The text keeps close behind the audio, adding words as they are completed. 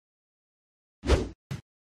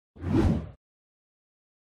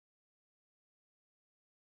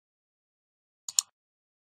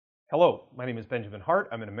Hello, my name is Benjamin Hart.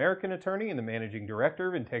 I'm an American attorney and the Managing Director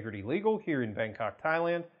of Integrity Legal here in Bangkok,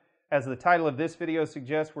 Thailand. As the title of this video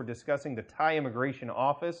suggests, we're discussing the Thai Immigration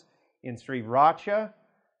Office in Sriracha.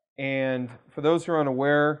 And for those who are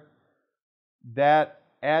unaware,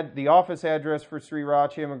 the office address for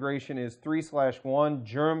Sriracha Immigration is 3/1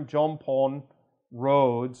 Jerm Jompon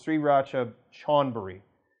Road, Sriracha, Chonburi.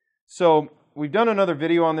 So we've done another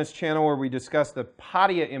video on this channel where we discuss the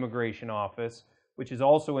Pattaya Immigration Office, which is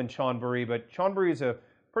also in Chonburi, but Chonburi is a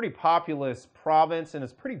pretty populous province and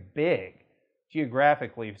it's pretty big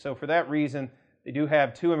geographically. So for that reason, they do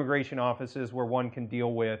have two immigration offices where one can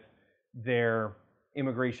deal with their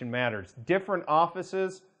immigration matters. Different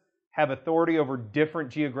offices have authority over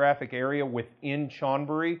different geographic area within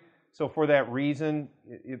Chonburi. So for that reason,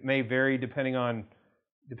 it may vary depending on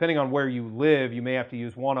where you live. You may have to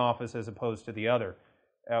use one office as opposed to the other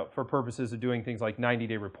for purposes of doing things like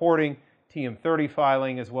 90-day reporting, TM30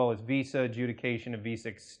 filing, as well as visa adjudication and visa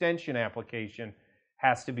extension application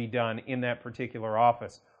has to be done in that particular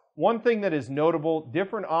office. One thing that is notable,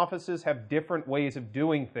 different offices have different ways of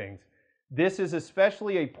doing things. This is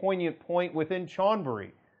especially a poignant point within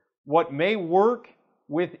Chonburi. What may work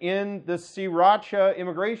within the Sriracha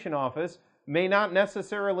Immigration Office may not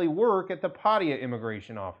necessarily work at the Pattaya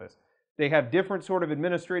Immigration Office. They have different sort of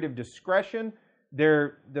administrative discretion.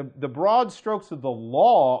 The broad strokes of the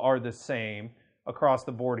law are the same across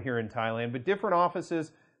the board here in Thailand, but different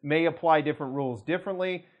offices may apply different rules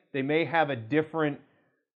differently. They may have a different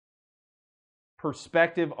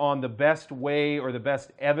perspective on the best way or the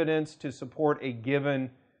best evidence to support a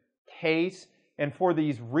given case. And for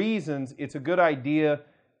these reasons, it's a good idea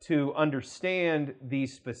to understand the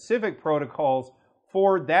specific protocols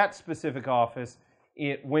for that specific office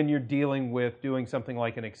when you're dealing with doing something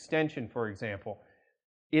like an extension, for example.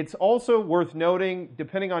 It's also worth noting,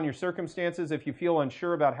 depending on your circumstances, if you feel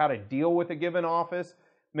unsure about how to deal with a given office,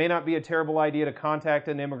 may not be a terrible idea to contact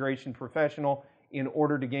an immigration professional in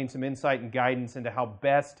order to gain some insight and guidance into how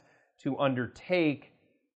best to undertake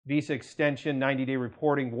visa extension, 90-day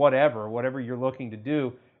reporting, whatever you're looking to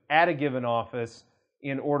do at a given office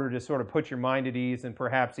in order to sort of put your mind at ease and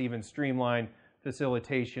perhaps even streamline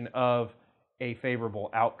facilitation of a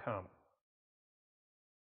favorable outcome.